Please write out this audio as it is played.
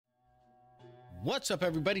What's up,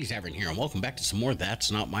 everybody? Zavrin here, and welcome back to some more That's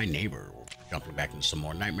Not My Neighbor. We're jumping back into some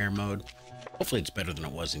more nightmare mode. Hopefully it's better than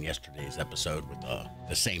it was in yesterday's episode with the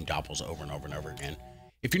same doppels over and over and over again.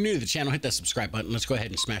 If you're new to the channel, hit that subscribe button. Let's go ahead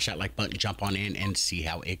and smash that like button, jump on in, and see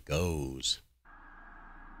how it goes.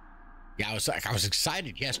 Yeah, I was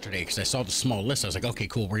excited yesterday because I saw the small list. I was like, okay,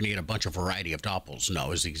 cool, we're gonna get a bunch of variety of doppels. No, it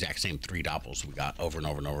was the exact same 3 doppels we got over and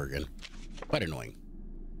over and over again. Quite annoying.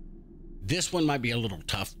 This one might be a little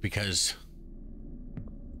tough because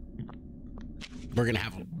we're gonna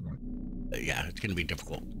have, yeah, it's gonna be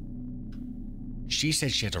difficult. She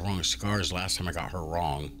said she had the wrong scars last time I got her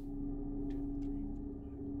wrong.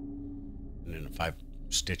 And then 5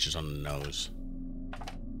 stitches on the nose.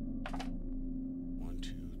 1,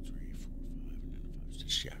 2, 3, 4, 5, and then 5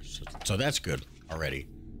 stitches. Yeah, so that's good already.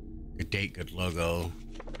 Good date, good logo.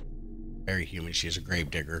 Very human. She is a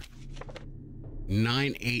grave digger.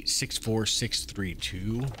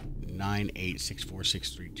 9864632.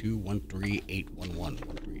 9864632 13811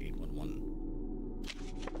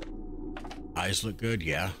 13811. Eyes look good,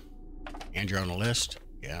 yeah. And you're on the list,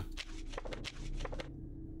 yeah.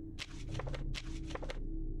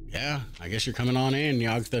 Yeah, I guess you're coming on in,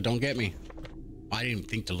 Yagtha. Don't get me. I didn't even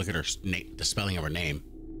think to look at her the spelling of her name.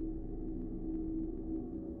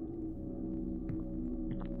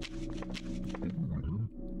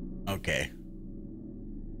 Okay.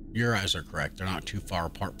 Your eyes are correct. They're not too far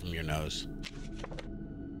apart from your nose.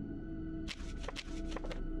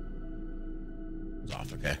 It's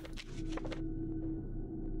off, okay.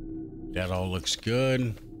 That all looks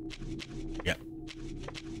good. Yep.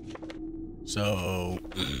 So,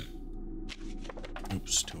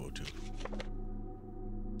 oops, 202.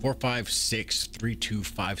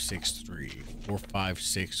 456-32563.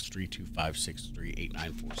 456-32563.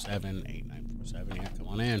 8947. 8947. Yeah, come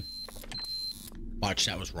on in. Watch,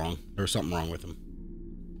 that was wrong. There was something wrong with him.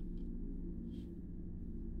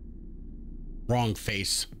 Wrong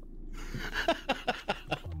face.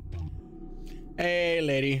 Hey,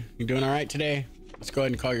 lady. You doing all right today? Let's go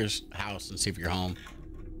ahead and call your house and see if you're home.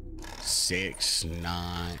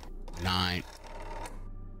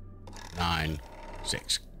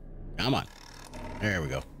 69996. Come on. There we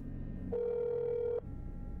go.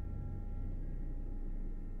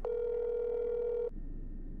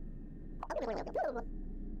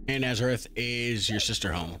 And Nazareth, is your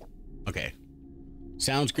sister home? Okay.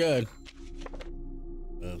 Sounds good.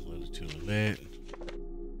 A little too lit.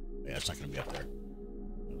 Yeah, it's not going to be up there. A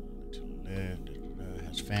little too lit.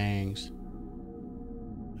 Has fangs.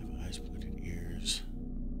 Have eyes, pointed ears.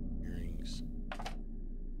 Earrings.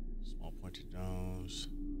 Small pointed nose.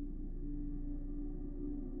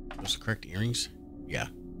 Those are the correct earrings? Yeah.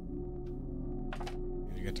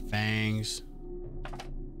 And you got the fangs.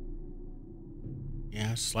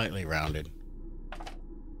 Yeah, slightly rounded.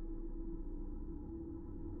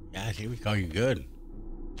 Yeah, I think we call you good.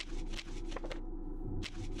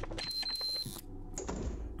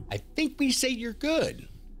 I think we say you're good.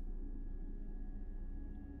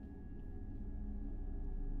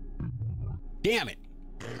 Damn it.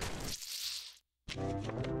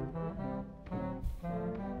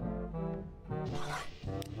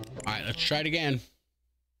 All right, let's try it again.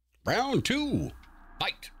 Round 2.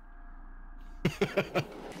 Fight.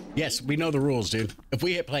 Yes, we know the rules, dude. If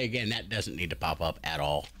we hit play again, that doesn't need to pop up at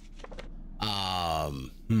all.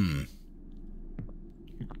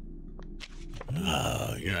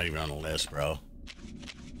 You're not even on the list, bro.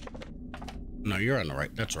 No, you're on the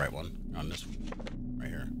right. That's the right one. You're on this one. Right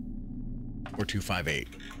here. 4258.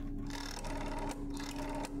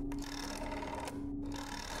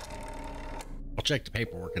 I'll check the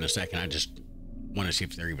paperwork in a second. I just want to see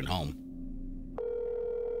if they're even home.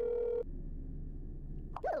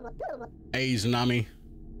 Hey, Zanami.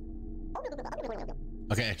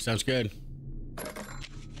 Okay, sounds good.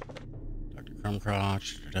 Dr.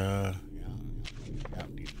 Crumcrotch. Yeah.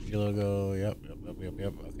 DD logo. Yep.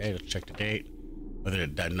 Okay, let's check the date. Whether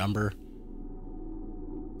that number.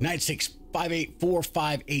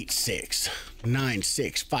 96584586.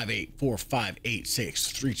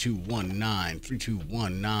 96584586. 3219.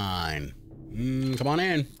 3219. Come on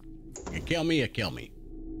in. You kill me, you kill me.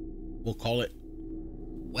 We'll call it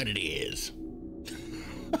what it is.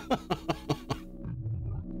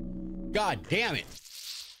 God damn it.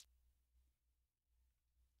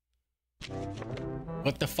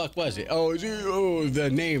 What the fuck was it? Oh, the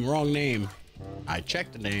name, wrong name. I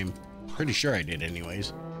checked the name. Pretty sure I did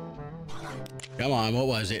anyways. Come on, what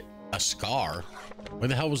was it? A scar? Where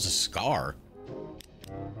the hell was the scar?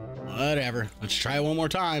 Whatever. Let's try it one more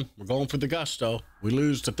time. We're going for the gusto. We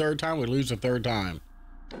lose the third time, we lose the third time.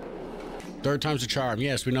 Third time's a charm.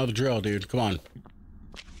 Yes, we know the drill, dude. Come on.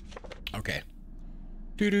 Okay.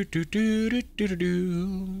 Do, do, do, do, do, do,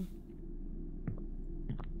 do.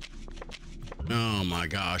 Oh my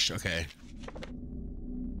gosh, okay.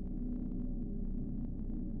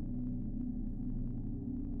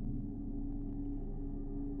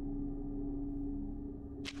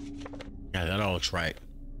 Yeah, that all looks right.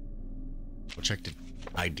 We'll check the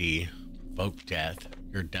ID. FAkE death.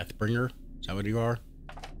 You're a death bringer? Is that what you are?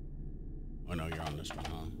 Oh no, you're on this one,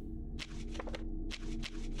 huh?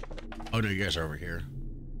 Oh no, you guys are over here.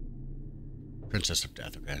 Princess of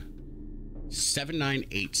Death, okay.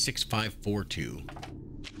 7986542.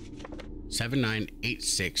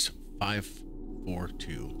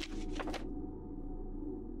 7986542.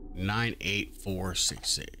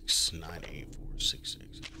 98466.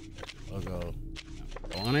 98466. Logo.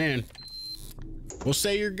 Go on in. We'll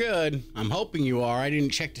say you're good. I'm hoping you are. I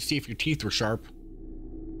didn't check to see if your teeth were sharp.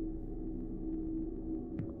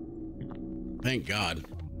 Thank God.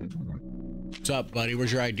 What's up, buddy?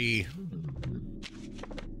 Where's your ID?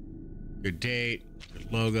 Good date.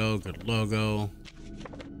 Good logo. Good logo.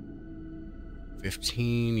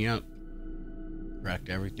 15. Yep. Correct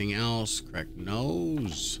everything else. Correct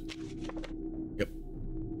nose. Yep.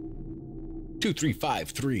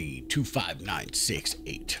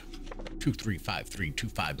 2353-25968.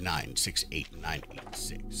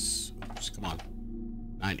 2353-259-68986. Oops, come on.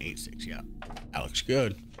 986, yeah. That looks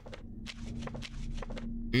good.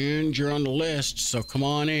 And you're on the list, so come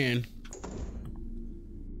on in.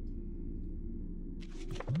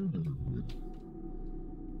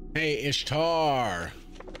 Hey, Ishtar.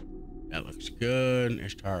 That looks good.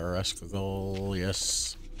 Ishtar Escagol,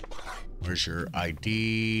 yes. Where's your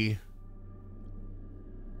ID?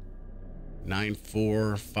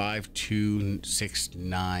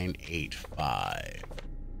 94526985.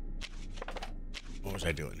 What was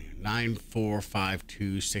I doing here?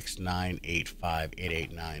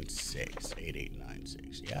 945269858896.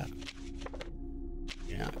 8896. Yeah.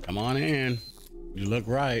 Yeah, come on in. You look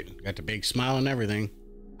right. Got the big smile and everything.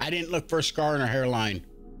 I didn't look for a scar in her hairline.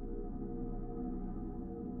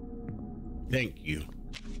 Thank you.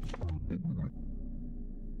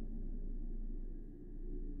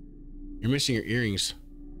 You're missing your earrings.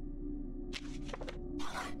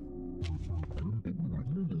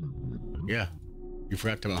 Yeah. You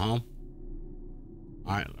forgot to come home?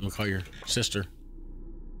 All right, let me call your sister.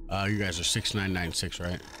 You guys are 6996,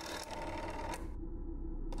 right?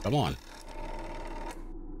 Come on.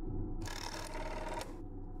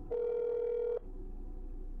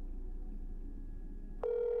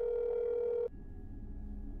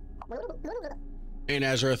 Hey,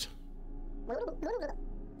 Nazareth.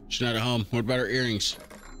 She's not at home. What about her earrings?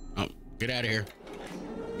 Oh, get out of here.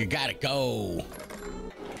 You gotta go.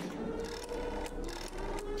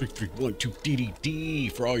 3312 DDD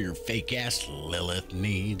for all your fake ass Lilith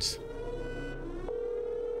needs.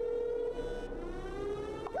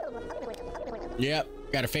 Yep,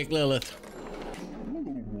 got a fake Lilith.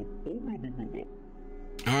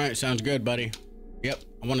 All right, sounds good, buddy. Yep,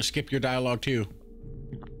 I want to skip your dialogue too.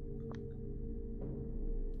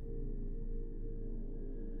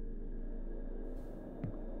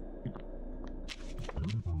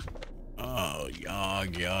 Oh,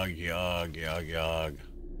 yog.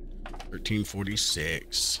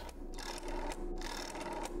 1346.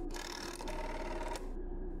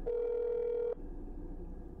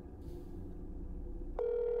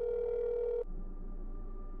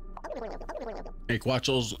 Hey,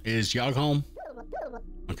 Quatchels, is Yog home?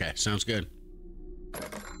 Okay, sounds good.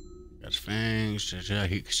 Got fangs.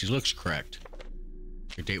 She looks correct.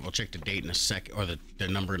 Your date, we'll check the date in a second, or the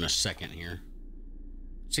number in a second here.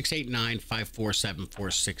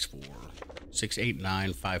 689-547-464.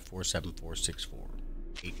 689-547-464.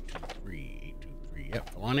 823.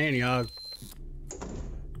 Yep, come on in, Yog.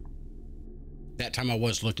 That time I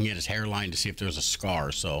was looking at his hairline to see if there was a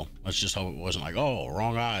scar, so let's just hope it wasn't like, oh,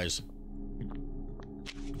 wrong eyes.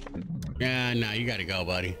 Yeah, no, you gotta go,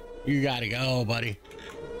 buddy. You gotta go, buddy.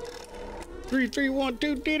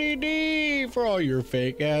 3312 DDD for all your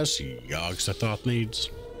fake ass Yogg-Sothoth needs.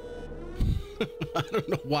 I don't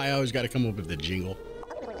know why I always got to come up with the jingle.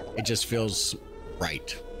 It just feels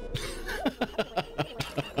right.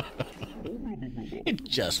 It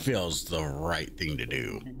just feels the right thing to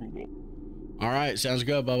do. All right, sounds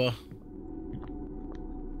good, Bubba.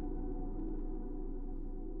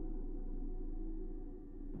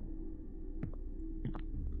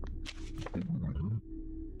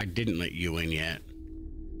 I didn't let you in yet.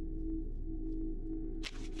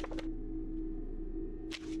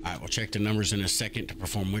 All right, we'll check the numbers in a second. To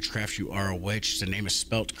perform witchcraft, you are a witch. The name is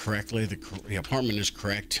spelt correctly. The apartment is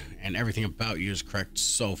correct, and everything about you is correct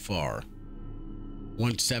so far.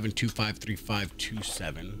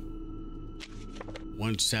 17253527.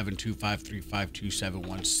 17253527.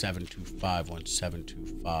 1725.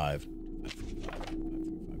 1725.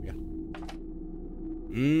 Yeah.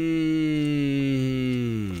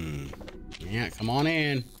 Yeah, come on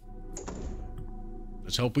in.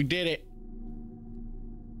 Let's hope we did it.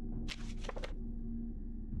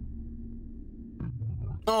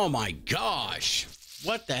 Oh my gosh.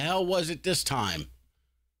 What the hell was it this time?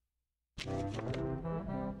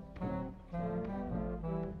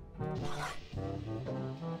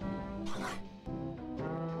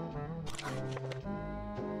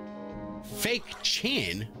 Fake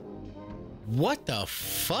chin? What the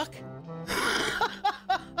fuck?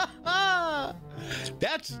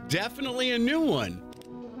 That's definitely a new one.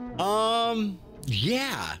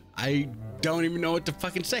 Yeah, I don't even know what to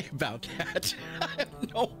fucking say about that. I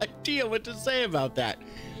have no idea what to say about that.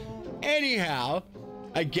 Anyhow,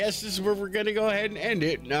 I guess this is where we're gonna go ahead and end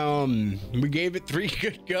it. We gave it 3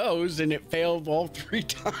 good goes and it failed all 3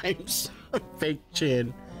 times. Fake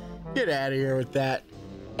chin. Get out of here with that.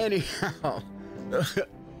 Anyhow,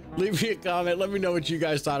 leave me a comment. Let me know what you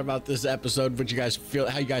guys thought about this episode. What you guys feel,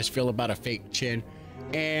 how you guys feel about a fake chin.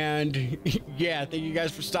 And yeah, thank you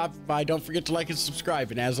guys for stopping by. Don't forget to like and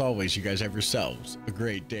subscribe. And as always, you guys have yourselves a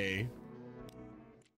great day.